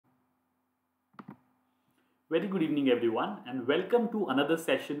Very good evening, everyone, and welcome to another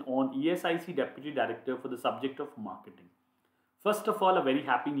session on ESIC Deputy Director for the subject of marketing. First of all, a very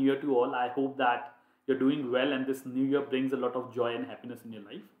happy new year to all. I hope that you're doing well and this new year brings a lot of joy and happiness in your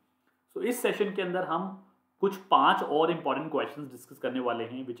life. So इस session के अंदर हम कुछ 5 और important questions discuss करने वाले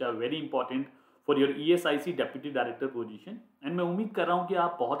हैं which are very important for your ESIC deputy director position and मैं उम्मीद कर रहा हूँ कि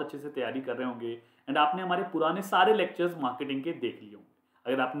आप बहुत अच्छे से तैयारी कर रहे होंगे एंड आपने हमारे पुराने सारे लेक्चर्स मार्केटिंग के देख लिए होंगे.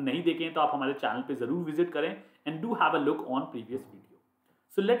 अगर आपने नहीं देखे हैं तो आप हमारे चैनल पे जरूर विजिट करें and do have a look on previous video.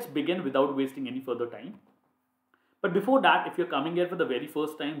 So let's begin without wasting any further time. But before that, if you're coming here for the very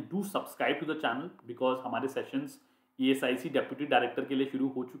first time, do subscribe to the channel because हमारे sessions ESIC Deputy Director के लिए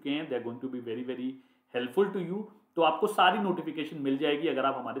शुरू हो चुके हैं. They are going to be very very helpful to you. तो आपको सारी notification मिल जाएगी अगर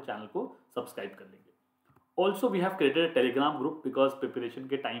आप हमारे channel को subscribe कर लेंगे. Also we have created a Telegram group because preparation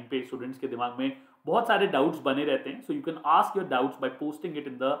के time पे students के दिमाग में बहुत सारे doubts बने रहते हैं. So you can ask your doubts by posting it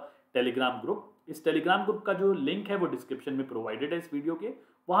in the Telegram group. इस Telegram group का जो link है वो description में provided है इस वीडियो के.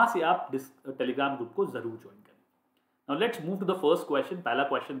 वहाँ से आप Telegram group को जरूर ज्वाइन करें. Now let's move to the first question. पहला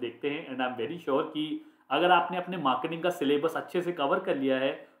क्वेश्चन देखते हैं and I am very sure कि अगर आपने अपने मार्केटिंग का सिलेबस अच्छे से कवर कर लिया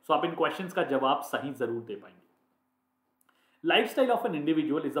है तो आप इन क्वेश्चंस का जवाब सही जरूर दे पाएंगे. Lifestyle of an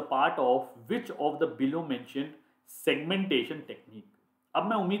individual is a part of which of the below mentioned segmentation technique. अब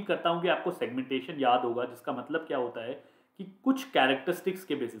मैं उम्मीद करता हूं कि आपको सेगमेंटेशन याद होगा जिसका मतलब क्या होता है कि कुछ कैरेक्टरिस्टिक्स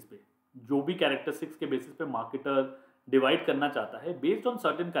के बेसिस पे जो भी कैरेक्टरिस्टिक्स के बेसिस पे मार्केटर डिवाइड करना चाहता है based on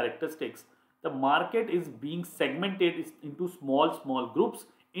certain characteristics the market is being segmented into small groups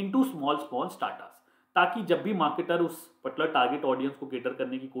into small starters ताकि जब भी मार्केटर उस पर्टिकुलर टारगेट ऑडियंस को केटर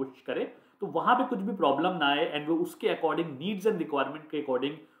करने की कोशिश करे तो वहां पे कुछ भी प्रॉब्लम ना आए एंड वो उसके अकॉर्डिंग नीड्स एंड रिक्वायरमेंट के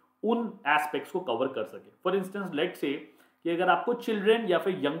अकॉर्डिंग उन एस्पेक्ट्स को कवर कर सके. फॉर इंस्टेंस लेट्स से कि अगर आपको चिल्ड्रेन या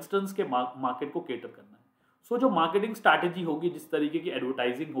फिर यंगस्टर्स के मार्केट को केटर करना है सो जो मार्केटिंग स्ट्रैटेजी होगी जिस तरीके की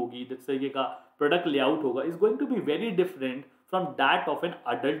एडवर्टाइजिंग होगी जिस तरीके का प्रोडक्ट लेआउट होगा is going to be very different from that of an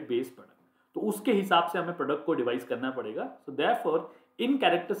adult based product. तो उसके हिसाब से हमें प्रोडक्ट को डिवाइस करना पड़ेगा. सो देयरफॉर इन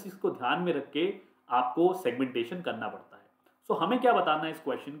कैरेक्टरिस्टिक्स को ध्यान में रख के आपको सेगमेंटेशन करना पड़ता है. सो हमें क्या बताना है इस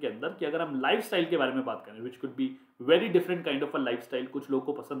क्वेश्चन के अंदर कि अगर हम लाइफस्टाइल के बारे में बात करें which could be very different kind of a lifestyle. कुछ लोगों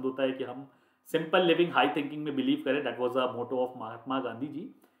को पसंद होता है कि हम सिंपल लिविंग हाई थिंकिंग में बिलीव करें. That was a motto of Mahatma Gandhi ji.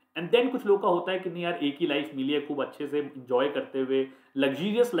 And then कुछ लोगों का होता है कि नहीं यार एक ही लाइफ मिली है खूब अच्छे से इंजॉय करते हुए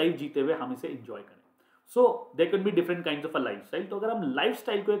लग्जरियस लाइफ जीते हुए हम इसे इंजॉय करें. So there can be different kinds of a lifestyle. तो अगर हम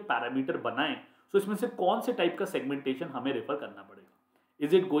लाइफस्टाइल को एक पैरामीटर बनाएं तो इसमें से कौन से टाइप का सेगमेंटेशन हमें रेफर करना पड़ेगा.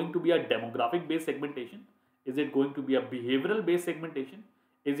 Is it going to be a demographic based segmentation, is it going to be a behavioural based segmentation,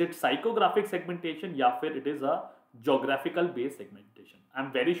 is it psychographic segmentation या फिर it is a geographical based segmentation. I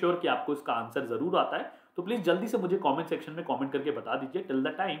am very sure कि आपको इसका answer जरूर आता है. तो please जल्दी से मुझे कॉमेंट सेक्शन में कॉमेंट करके बता दीजिए. Till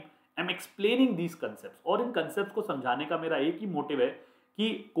the time I am explaining these concept. और इन कंसेप्ट को समझाने का मेरा एक ही मोटिव है कि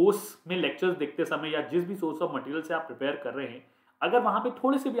कोर्स में लेक्चर्स देखते समय या जिस भी सोर्स ऑफ मटेरियल से आप प्रिपेयर कर रहे हैं अगर वहां पे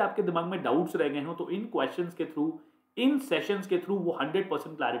थोड़े से भी आपके दिमाग में डाउट्स रह गए हो तो इन क्वेश्चंस के थ्रू इन सेशंस के थ्रू वो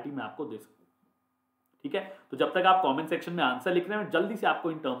 100% क्लैरिटी मैं आपको दे सकूं. ठीक है. तो जब तक आप कमेंट सेक्शन में आंसर लिख रहे हैं मैं जल्दी से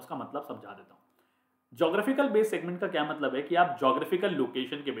आपको इन टर्म्स का मतलब समझा देता हूं. ज्योग्राफिकल बेस सेगमेंट का क्या मतलब है कि आप ज्योग्राफिकल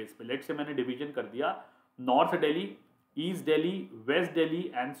लोकेशन के बेस पे लेट से मैंने डिवीजन कर दिया north Delhi, east Delhi, waste Delhi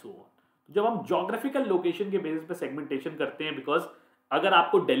and so on. तो जब हम ज्योग्राफिकल लोकेशन के बेसिस पे सेगमेंटेशन करते हैं बिकॉज अगर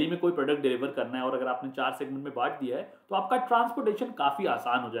आपको दिल्ली में कोई प्रोडक्ट डिलीवर करना है और अगर आपने 4 सेगमेंट में बांट दिया है तो आपका ट्रांसपोर्टेशन काफी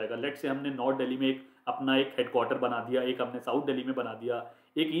आसान हो जाएगा. लेट से हमने नॉर्थ दिल्ली में अपना एक हेडक्वार्टर बना दिया, एक हमने साउथ दिल्ली में बना दिया,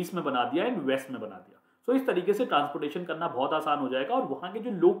 एक ईस्ट में बना दिया एंड वेस्ट में बना दिया. सो इस तरीके से ट्रांसपोर्टेशन करना बहुत आसान हो जाएगा और वहाँ के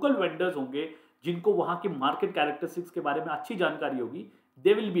जो लोकल वेंडर्स होंगे जिनको वहाँ के मार्केट कैरेक्टरिस्टिक्स के बारे में अच्छी जानकारी होगी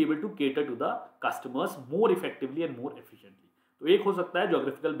they will be able to cater to the customers more effectively and more efficiently. तो एक हो सकता है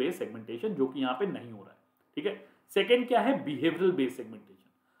ज्योग्राफिकल बेस्ड सेगमेंटेशन जो कि यहाँ पे नहीं हो रहा है. ठीक है. सेकेंड क्या है बिहेवियरल बेस्ड सेगमेंटेशन.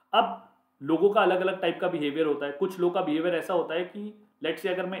 अब लोगों का अलग अलग टाइप का बिहेवियर होता है. कुछ लोगों का बिहेवियर ऐसा होता है कि लेट्स से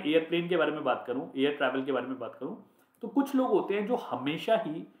अगर मैं एयरप्लेन के बारे में बात करूं, एयर ट्रैवल के बारे में बात करूं तो कुछ लोग होते हैं जो हमेशा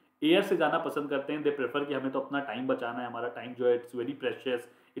ही एयर से जाना पसंद करते हैं. दे प्रेफर कि हमें तो अपना टाइम बचाना है, हमारा टाइम जो है it's very precious,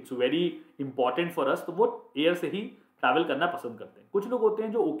 it's very important for us. तो वो एयर से ही ट्रैवल करना पसंद करते हैं. कुछ लोग होते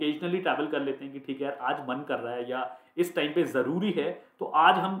हैं जो ओकेजनली ट्रैवल कर लेते हैं कि ठीक है यार आज मन कर रहा है या इस टाइम पे ज़रूरी है तो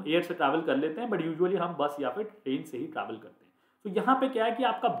आज हम एयर से ट्रैवल कर लेते हैं बट यूजुअली हम बस या फिर ट्रेन से ही ट्रैवल करते हैं. तो यहाँ पे क्या है कि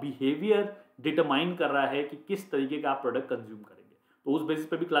आपका बिहेवियर डिटरमाइन कर रहा है कि किस तरीके का आप प्रोडक्ट कंज्यूम करेंगे. तो उस बेसिस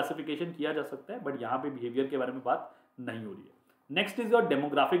पे भी क्लासिफिकेशन किया जा सकता है बट यहाँ पे बिहेवियर के बारे में बात नहीं हो रही है. Next is your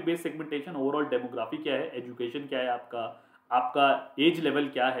demographic based segmentation. Overall demography क्या है, एजुकेशन क्या है आपका एज लेवल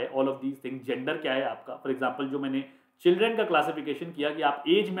क्या है, all of these things, gender क्या है आपका. फॉर एग्जाम्पल जो मैंने चिल्ड्रेन का क्लासिफिकेशन किया कि आप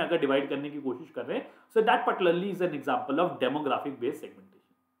एज में अगर डिवाइड करने की कोशिश कर रहे हैं so that particularly is an example of demographic based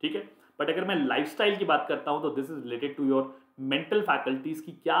segmentation. ठीक है. बट अगर मैं लाइफस्टाइल की बात करता हूं तो this is related to your mental faculties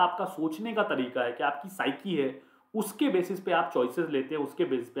की, क्या आपका सोचने का तरीका है, क्या आपकी साइकी है, उसके बेसिस पे आप चॉइसेस लेते हैं, उसके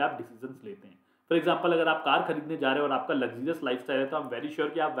बेसिस पे आप डिसीजंस लेते हैं। फॉर एग्जांपल अगर आप कार खरीदने जा रहे हो और आपका लग्जरियस लाइफस्टाइल है तो आप वेरी श्योर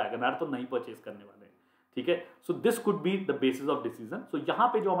कि आप वैगनआर तो नहीं परचेज करने वाले हैं, ठीक है। So this could be the basis of decision. सो यहाँ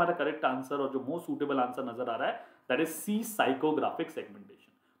पे जो हमारा करेक्ट आंसर और जो मोस्ट सूटेबल आंसर नजर आ रहा है that is C, psychographic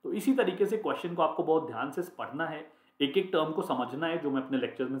segmentation. तो इसी तरीके से क्वेश्चन को आपको बहुत ध्यान से पढ़ना है, एक एक टर्म को समझना है, जो मैं अपने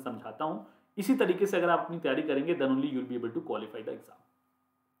लेक्चर में समझाता हूँ। इसी तरीके से अगर आप अपनी तैयारी करेंगे then only you will be able to qualify the exam,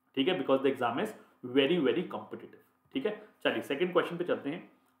 ठीक है, because the exam is very very competitive, ठीक है। चलिए सेकंड क्वेश्चन पे चलते हैं।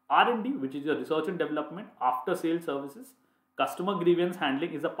 R&D, which is your research and development, after sale services, customer grievance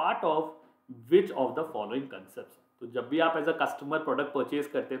handling is a part of which of the following concepts? तो जब भी आप as a customer product purchase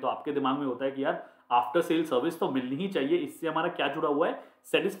करते हैं तो आपके दिमाग में होता है कि यार आफ्टर सेल सर्विस तो मिलनी ही चाहिए, इससे हमारा क्या जुड़ा हुआ है,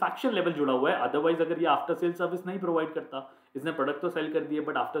 सेटिस्फैक्शन लेवल जुड़ा हुआ है। अदरवाइज अगर ये आफ्टर सेल सर्विस नहीं प्रोवाइड करता, इसने प्रोडक्ट तो सेल कर दिए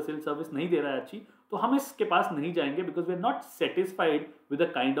बट आफ्टर सेल सर्विस नहीं दे रहा है अच्छी, तो हम इसके पास नहीं जाएंगे because we are not satisfied with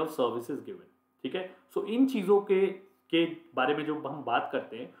the kind of services given, ठीक है। सो इन चीज़ों के बारे में जो हम बात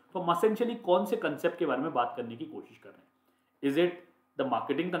करते हैं तो हम एसेंशियली कौन से कंसेप्ट के बारे में बात करने की कोशिश कर रहे हैं। Is it the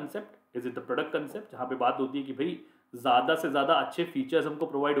marketing concept, is it the product concept, जहाँ पे बात होती है कि भाई ज़्यादा से ज़्यादा अच्छे फीचर्स हमको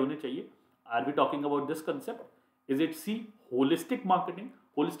प्रोवाइड होने चाहिए, are we talking about this concept. Is it C, holistic marketing.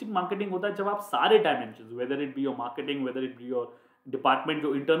 Holistic marketing होता है जब आप सारे dimension, whether it be your marketing, whether it be your department,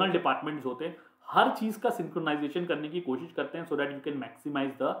 जो इंटरनल डिपार्टमेंट्स होते हैं, हर चीज़ का सिंक्रोनाइजेशन करने की कोशिश करते हैं so that you can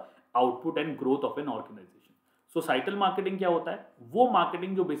maximise the output and growth of N organisation. Societal marketing क्या होता है, वो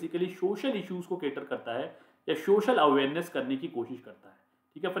मार्केटिंग जो बेसिकली सोशल इश्यूज को केटर करता है या सोशल अवेयरनेस करने की कोशिश करता है,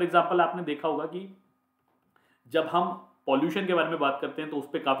 ठीक है। फॉर एग्जांपल आपने देखा होगा कि जब हम पॉल्यूशन के बारे में बात करते हैं तो उस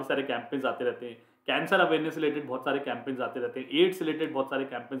पर काफ़ी सारे कैंपेन्स आते रहते हैं, कैंसर अवेयरनेस रिलेटेड बहुत सारे कैंपेन्स आते रहते हैं, एड्स रिलेटेड बहुत सारे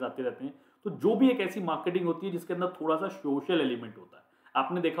कैंपेन्स आते रहते हैं। तो जो भी एक ऐसी मार्केटिंग होती है जिसके अंदर थोड़ा सा सोशल एलिमेंट होता है,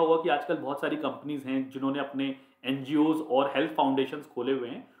 आपने देखा होगा कि आजकल बहुत सारी कंपनीज हैं जिन्होंने अपने NGOs और हेल्थ फाउंडेशंस खोले हुए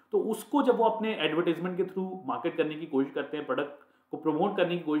हैं, तो उसको जब वो अपने एडवर्टाइजमेंट के थ्रू मार्केट करने की कोशिश करते हैं, प्रोडक्ट को प्रमोट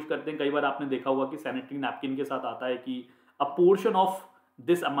करने की कोशिश करते हैं, कई बार आपने देखा होगा कि सैनिटरी नैपकिन के साथ आता है कि अ portion of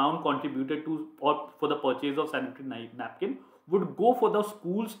this amount contributed to और for the purchase of sanitary napkin would go for the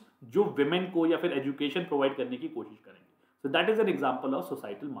schools जो विमेन को या फिर एजुकेशन प्रोवाइड करने की कोशिश करेंगे। So that is an example of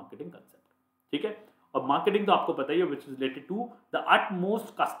societal marketing concept, ठीक है। और मार्केटिंग तो आपको पता ही है which is related to the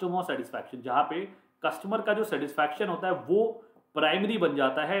utmost customer satisfaction, जहाँ पे कस्टमर का जो सेटिस्फैक्शन होता है वो प्राइमरी बन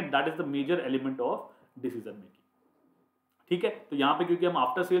जाता है, that is the major element of decision making, ठीक है। तो यहाँ पे क्योंकि हम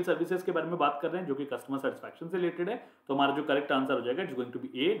आफ्टर सेल सर्विसेज के बारे में बात कर रहे हैं जो कि कस्टमर सेटिस्फैक्शन से रिलेटेड है, तो हमारा जो करेक्ट आंसर हो जाएगा it's going to be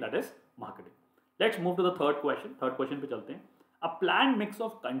A, that is marketing. Let's move to the third question. Third question पे चलते हैं। अ planned mix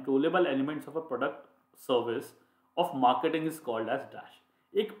of controllable elements of a product service of marketing is called as dash.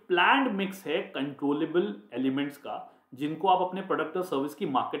 एक planned mix है controllable elements का जिनको आप अपने product और सर्विस की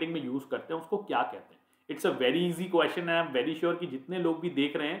मार्केटिंग में यूज करते हैं, उसको क्या कहते हैं। It's a very easy question है, आई एम वेरी श्योर कि जितने लोग भी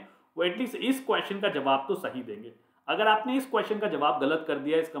देख रहे हैं वो एटलीस्ट इस क्वेश्चन का जवाब तो सही देंगे। अगर आपने इस क्वेश्चन का जवाब गलत कर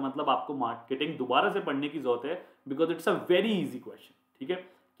दिया इसका मतलब आपको मार्केटिंग दोबारा से पढ़ने की जरूरत है, because it's a very easy question, ठीक है।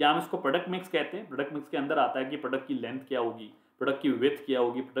 क्या हम इसको प्रोडक्ट मिक्स कहते हैं। प्रोडक्ट मिक्स के अंदर आता है कि प्रोडक्ट की लेंथ क्या होगी, प्रोडक्ट की विड्थ क्या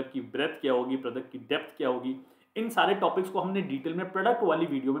होगी, प्रोडक्ट की ब्रेथ क्या होगी, प्रोडक्ट की डेप्थ क्या होगी। इन सारे टॉपिक्स को हमने डिटेल में प्रोडक्ट वाली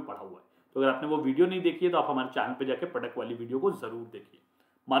वीडियो में पढ़ा हुआ है, तो अगर आपने वो वीडियो नहीं देखी है तो आप हमारे चैनल पे जाकर प्रोडक्ट वाली वीडियो को जरूर देखिए।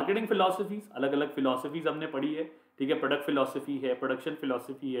 मार्केटिंग फिलॉसफीज, अलग अलग फिलॉसफीज हमने पढ़ी है, ठीक है। प्रोडक्ट फिलॉसफी है, प्रोडक्शन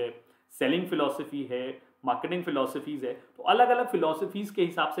फिलॉसफी है, सेलिंग फिलॉसफी है, मार्केटिंग फिलॉसफीज है। तो अलग अलग फिलॉसफीज के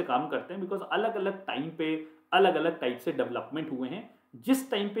हिसाब से काम करते हैं, बिकॉज अलग अलग टाइम पे अलग अलग टाइप से डेवलपमेंट हुए हैं। जिस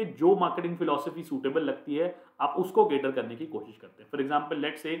टाइम पे जो मार्केटिंग फिलॉसफी सूटेबल लगती है आप उसको केटर करने की कोशिश करते हैं। फॉर एग्जाम्पल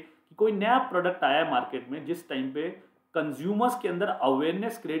लेट्स से कि कोई नया प्रोडक्ट आया है मार्केट में जिस टाइम पे कंज्यूमर्स के अंदर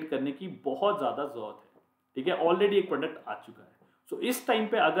अवेयरनेस क्रिएट करने की बहुत ज़्यादा जरूरत है, ठीक है। ऑलरेडी एक प्रोडक्ट आ चुका है, सो इस टाइम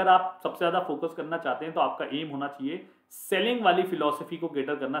पे अगर आप सबसे ज़्यादा फोकस करना चाहते हैं तो आपका एम होना चाहिए सेलिंग वाली फिलॉसफी को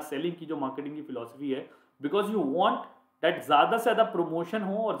केटर करना, सेलिंग की जो मार्केटिंग की फिलॉसफी है, बिकॉज यू वांट दैट ज़्यादा से ज़्यादा प्रमोशन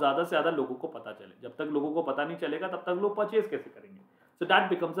हो और ज़्यादा से ज़्यादा लोगों को पता चले। जब तक लोगों को पता नहीं चलेगा तब तक लोग परचेज कैसे करेंगे। So that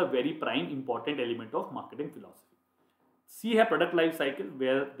becomes a very prime important element of marketing philosophy. सी है product life cycle,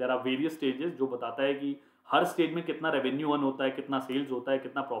 where there are various stages, जो बताता है कि हर स्टेज में कितना रेवेन्यू अर्न होता है, कितना सेल्स होता है,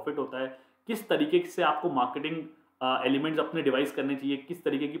 कितना प्रॉफिट होता है, किस तरीके से आपको मार्केटिंग एलिमेंट्स अपने डिवाइस करने चाहिए, किस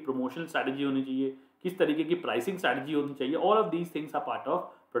तरीके की प्रमोशनल स्ट्रैटेजी होनी चाहिए, किस तरीके की प्राइसिंग स्ट्रैटेजी होनी चाहिए। All of these things are part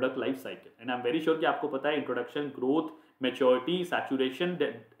of product life cycle and I am very sure कि आपको पता है introduction, growth, maturity, saturation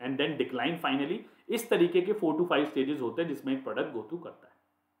and then decline finally, इस तरीके के 4 to 5 स्टेजेस होते हैं जिसमें एक प्रोडक्ट गो थ्रू करता है,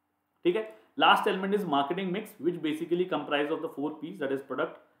 ठीक है। Last element is marketing mix which basically comprise of the 4 P's, that is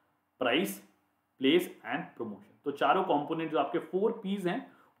product, price, place and promotion. तो चारों कंपोनेंट जो आपके 4 P's हैं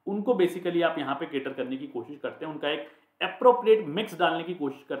उनको बेसिकली आप यहाँ पे केटर करने की कोशिश करते हैं, उनका एक एप्रोप्रिएट मिक्स डालने की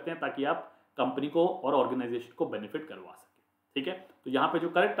कोशिश करते हैं ताकि आप कंपनी को और ऑर्गेनाइजेशन को बेनिफिट करवा सकें, ठीक है, तो यहाँ पे जो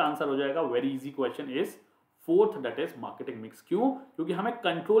करेक्ट आंसर हो जाएगा, very easy question, is fourth, that is marketing mix. क्यों? क्योंकि हमें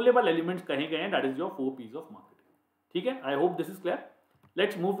कंट्रोलेबल एलिमेंट्स कहे गए हैं, that is your 4 P's of marketing. ठीक है, I hope this is clear.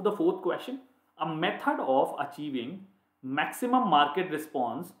 Let's move to the fourth question. A method of achieving maximum market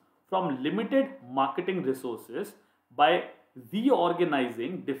response from limited marketing resources by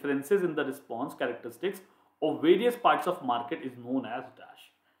reorganizing differences in the response characteristics of various parts of market is known as dash।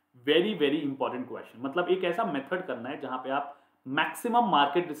 Very very important question. मतलब एक ऐसा method करना है जहां पे आप maximum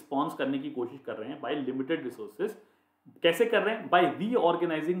market response करने की कोशिश कर रहे हैं बाय लिमिटेड रिसोर्सेज। कैसे कर रहे हैं? Bye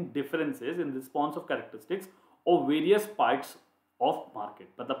reorganising differences in response of characteristics of various parts of market.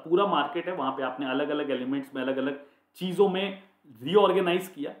 मतलब पूरा मार्केट है, वहां पे आपने अलग अलग एलिमेंट्स में अलग अलग चीजों में रीऑर्गेनाइज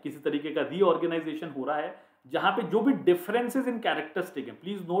किया, किसी तरीके का रीऑर्गेनाइजेशन हो रहा है जहां पे जो भी डिफरेंसेस इन कैरेक्टरिस्टिक है।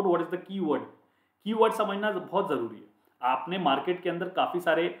 Please note what is the keyword. Keyword समझना बहुत जरूरी है। आपने मार्केट के अंदर काफी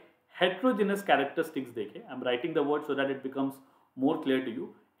सारे हेट्रोजेनस कैरेक्टरिस्टिक्स देखे। I am writing the word so that it becomes more clear to you.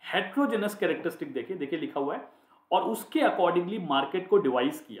 Heterogeneous characteristic देखे, देखिए लिखा हुआ है, और उसके अकॉर्डिंगली मार्केट को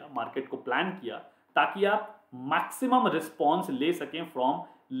डिवाइस किया, मार्केट को प्लान किया, ताकि आप मैक्सिमम रिस्पॉन्स ले सकें फ्रॉम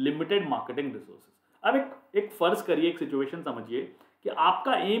लिमिटेड मार्केटिंग रिसोर्सेज। अब एक फर्ज करिए, एक सिचुएशन समझिए कि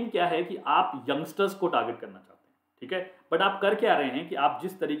आपका एम क्या है कि आप यंगस्टर्स को टारगेट करना चाहते हैं, ठीक है, बट आप कर क्या रहे हैं कि आप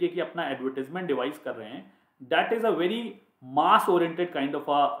जिस तरीके की अपना एडवर्टाइजमेंट डिवाइस कर रहे हैं, that is a very mass oriented kind of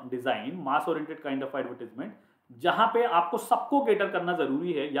a design, mass oriented kind of advertisement, जहां पे आपको सबको केटर करना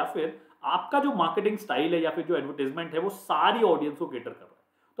जरूरी है, या फिर आपका जो मार्केटिंग स्टाइल है या फिर जो एडवर्टाइजमेंट है वो सारी ऑडियंस को केटर कर रहा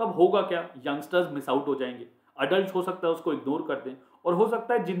है। तो अब होगा क्या? यंगस्टर्स मिस आउट हो जाएंगे, अडल्ट हो सकता है उसको इग्नोर कर दें, और हो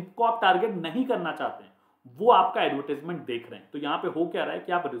सकता है जिनको आप टारगेट नहीं करना चाहते हैं वो आपका एडवर्टाइजमेंट देख रहे हैं। तो यहाँ पे हो क्या रहा है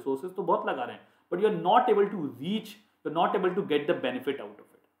कि आप रिसोर्सेज तो बहुत लगा रहे हैं, but you are not able to reach, you are not able to get the benefit out of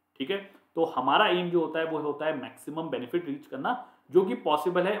it. ठीक है, तो हमारा एम जो होता है वो होता है मैक्सिमम बेनिफिट रीच करना, जो कि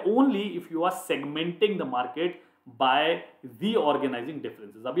पॉसिबल है only if you are segmenting the market bye reorganising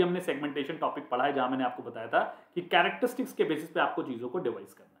differences. अभी हमने सेगमेंटेशन टॉपिक पढ़ा है, जहां मैंने आपको बताया था कि कैरेक्टरिस्टिक्स के बेसिस पे आपको चीजों को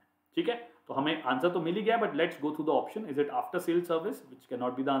डिवाइस करना है। ठीक है, तो हमें आंसर तो मिल ही गया, but let's go through the option. Is it after sale service, which can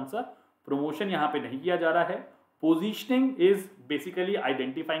not be the answer. Promotion यहाँ पे नहीं किया जा रहा है। Positioning is basically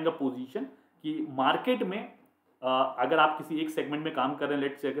identifying a position, कि मार्केट में अगर आप किसी एक सेगमेंट में काम कर रहे हैं,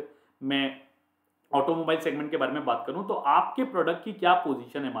 लेट्स से अगर मैं ऑटोमोबाइल सेगमेंट के बारे में बात करूं, तो आपके प्रोडक्ट की क्या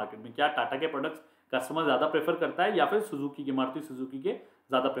पोजीशन है मार्केट में। क्या टाटा के प्रोडक्ट्स कस्टमर ज्यादा प्रेफर करता है, या फिर सुजुकी के, मारुति सुजुकी के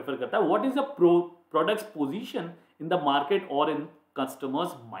ज्यादा प्रेफर करता है? What is the products position in the market और इन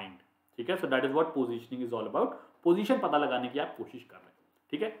कस्टमर्स माइंड। ठीक है, so that is what positioning is all about. Position पता लगाने की आप कोशिश कर रहे हैं।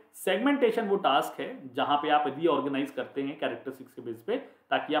 ठीक है, सेगमेंटेशन वो टास्क है जहां पे आप रीऑर्गेनाइज करते हैं कैरेक्टरिस्टिक्स के बेस पे,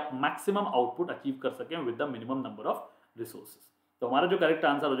 ताकि आप मैक्सिमम आउटपुट अचीव कर सकें with the minimum number of resources. तो हमारा जो करेक्ट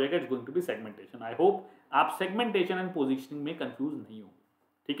आंसर हो जाएगा, it's going to be segmentation. I hope आप सेगमेंटेशन एंड पोजीशनिंग में कंफ्यूज नहीं होंगे।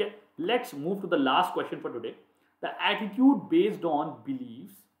 ठीक है, let's move to the last question for today. The attitude based on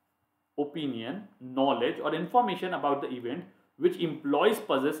beliefs, opinion, knowledge और information about the event which employees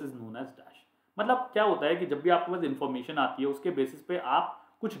possess is known as dash. मतलब क्या होता है कि जब भी आपके पास इंफॉर्मेशन आती है, उसके बेसिस पे आप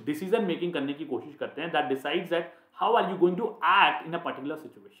कुछ डिसीजन मेकिंग करने की कोशिश करते हैं, that decides that how are you going to act in a particular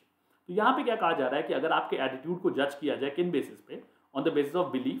situation. तो यहाँ पे क्या कहा जा रहा है कि अगर आपके एटीट्यूड को जज किया जाए किन बेसिस पे, on the basis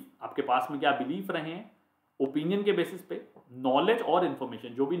of belief, आपके पास में क्या बिलीफ रहे हैं, ओपिनियन के बेसिस पे, नॉलेज और इन्फॉर्मेशन,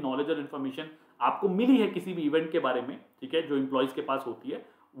 जो भी नॉलेज और इन्फॉर्मेशन आपको मिली है किसी भी इवेंट के बारे में, ठीक है, जो इंप्लॉइज के पास होती है,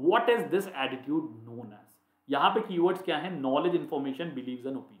 what is this attitude known as. यहाँ पे कीवर्ड्स क्या है? Knowledge, information, beliefs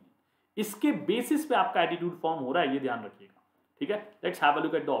and opinion. इसके बेसिस पे आपका एटीट्यूड फॉर्म हो रहा है, ये ध्यान रखिएगा। ठीक है, let's have a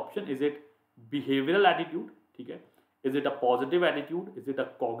look at the option. Is it behavioural attitude, ठीक है, is it a positive attitude, is it a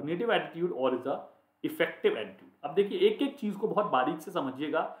cognitive attitude, और इज अ इफेक्टिव एटीट्यूड। अब देखिए, एक एक चीज को बहुत बारीक से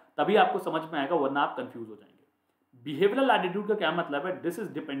समझिएगा, तभी आपको समझ में आएगा, वरना आप कंफ्यूज हो जाएंगे। बिहेवियरल एटीट्यूड का क्या मतलब है? This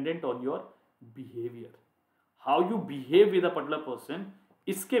is dependent on your behaviour, how you behave with a particular person,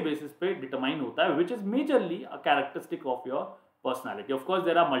 इसके बेसिस पे डिटरमाइन होता है, which is majorly a characteristic of your personality. Of course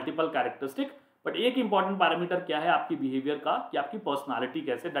there are multiple characteristic, but एक important parameter क्या है आपकी behaviour का, कि आपकी पर्सनालिटी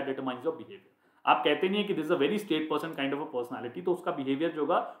कैसे, दैट डिटरमाइंस योर बिहेवियर। आप कहते नहीं है कि this is a very straight person kind of a personality, तो उसका बिहेवियर जो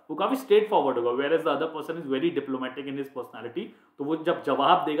होगा वो काफी स्ट्रेट फॉरवर्ड होगा, where as the other person is very diplomatic in his personality, तो वो जब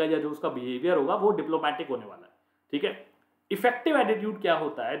जवाब देगा या जो उसका बिहेवियर होगा वो डिप्लोमेटिक होने वाला है। ठीक है, इफेक्टिव एटीट्यूड क्या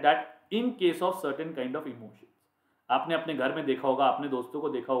होता है? That in case of certain kind of emotion, आपने अपने घर में देखा होगा, अपने दोस्तों को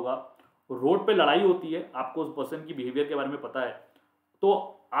देखा होगा, रोड पे लड़ाई होती है, आपको उस पर्सन की बिहेवियर के बारे में पता है, तो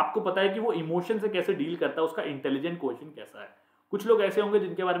आपको पता है कि वो इमोशन से कैसे डील करता है, उसका इंटेलिजेंट क्वेश्चन कैसा है। कुछ लोग ऐसे होंगे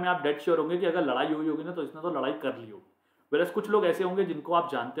जिनके बारे में आप डेड श्योर होंगे कि अगर लड़ाई हुई होगी ना तो इसने तो लड़ाई कर ली होगी, वेरस कुछ लोग ऐसे होंगे जिनको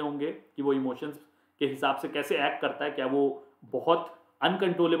आप जानते होंगे कि वो इमोशंस के हिसाब से कैसे एक्ट करता है, क्या वो बहुत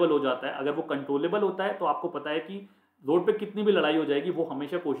अनकंट्रोलेबल हो जाता है। अगर वो कंट्रोलेबल होता है तो आपको पता है कि रोड पे कितनी भी लड़ाई हो जाएगी वो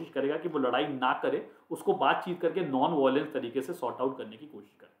हमेशा कोशिश करेगा कि वो लड़ाई ना करे, उसको बातचीत करके नॉन वायलेंस तरीके से सॉर्ट आउट करने की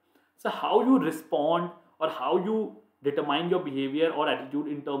कोशिश करे. सो हाउ यू रिस्पॉन्ड और how you determine your behaviour और attitude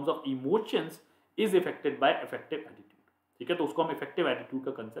in terms of emotions is affected by effective attitude. ठीक है, तो उसको हम इफेक्टिव एटीट्यूड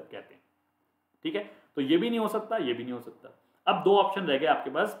का कंसेप्ट कहते हैं. ठीक है, तो ये भी नहीं हो सकता, ये भी नहीं हो सकता. अब दो ऑप्शन रह गए आपके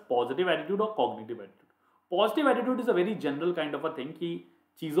पास, पॉजिटिव एटीट्यूड और cognitive attitude. Positive attitude is a very general kind of a thing कि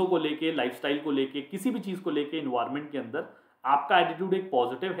चीज़ों को लेके, लाइफस्टाइल को लेके, किसी भी चीज़ को लेके, इन्वायरमेंट के अंदर आपका एटीट्यूड एक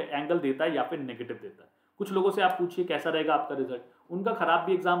पॉजिटिव एंगल देता है या फिर नेगेटिव देता है. कुछ लोगों से आप पूछिए कैसा रहेगा आपका रिजल्ट, उनका खराब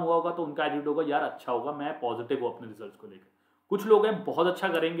भी एग्जाम हुआ होगा तो उनका एटीट्यूड होगा यार अच्छा होगा, मैं पॉजिटिव हूँ अपने रिजल्ट को लेकर. कुछ लोग हैं बहुत अच्छा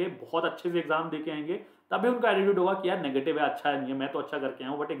करेंगे, बहुत अच्छे से एग्जाम दे के आएंगे, तभी उनका एटीट्यूड होगा कि यार नेगेटिव है, अच्छा नहीं है, मैं तो अच्छा करके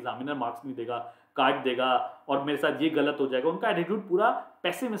आया हूँ बट एग्जामिनर मार्क्स नहीं देगा, काट देगा और मेरे साथ ये गलत हो जाएगा. उनका एटीट्यूड पूरा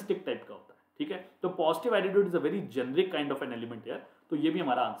पेसिमिस्टिक टाइप का होता है. ठीक है, तो positive attitude is a very generic kind of an element यार, तो ये भी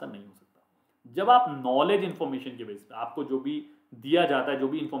हमारा आंसर नहीं हो सकता. जब आप नॉलेज इन्फॉर्मेशन के बेस पे, आपको जो भी दिया जाता है, जो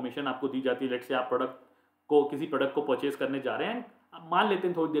भी इन्फॉर्मेशन आपको दी जाती है, लेट से आप किसी प्रोडक्ट को परचेज करने जा रहे हैं, आप मान लेते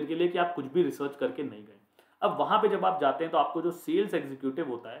हैं थोड़ी देर के लिए कि आप कुछ भी रिसर्च करके नहीं गए. अब वहां पे जब आप जाते हैं तो आपको जो सेल्स एग्जीक्यूटिव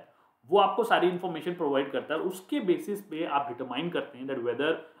होता है वो आपको सारी इन्फॉर्मेशन प्रोवाइड करता है, और उसके बेसिस पे आप डिटरमाइन करते हैं that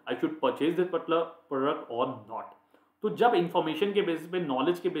whether I should purchase this particular product और नॉट. तो जब इन्फॉर्मेशन के बेसिस पे,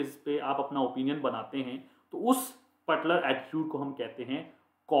 नॉलेज के बेसिस पे आप अपना ओपिनियन बनाते हैं तो उस पर्टिकुलर एटीट्यूड को हम कहते हैं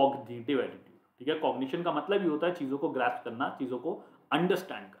कॉग्निटिव एटीट्यूड. ठीक है, कॉग्निशन का मतलब ही होता है चीज़ों को ग्रास्प करना, चीज़ों को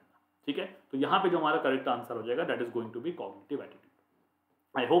अंडरस्टैंड करना. ठीक है, तो यहाँ पे जो हमारा करेक्ट आंसर हो जाएगा that is going to be cognitive attitude.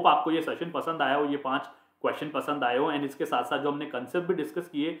 I hope आपको ये सेशन पसंद आया हो, ये 5 क्वेश्चन पसंद आए हो, एंड इसके साथ साथ जो हमने कंसेप्ट भी डिस्कस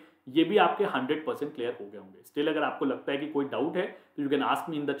किए ये भी आपके 100% क्लियर हो गए होंगे. स्टिल अगर आपको लगता है कि कोई डाउट है तो you can ask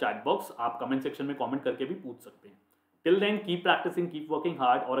me in the chat box, आप कमेंट सेक्शन में कमेंट करके भी पूछ सकते हैं. Till then keep practising, keep working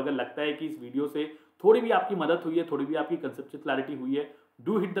hard, और अगर लगता है कि इस वीडियो से थोड़ी भी आपकी मदद हुई है, थोड़ी भी आपकी कंसेप्चुअल क्लैरिटी हुई है,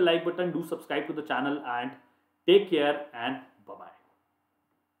 do hit the like button, do subscribe to the channel, and take care and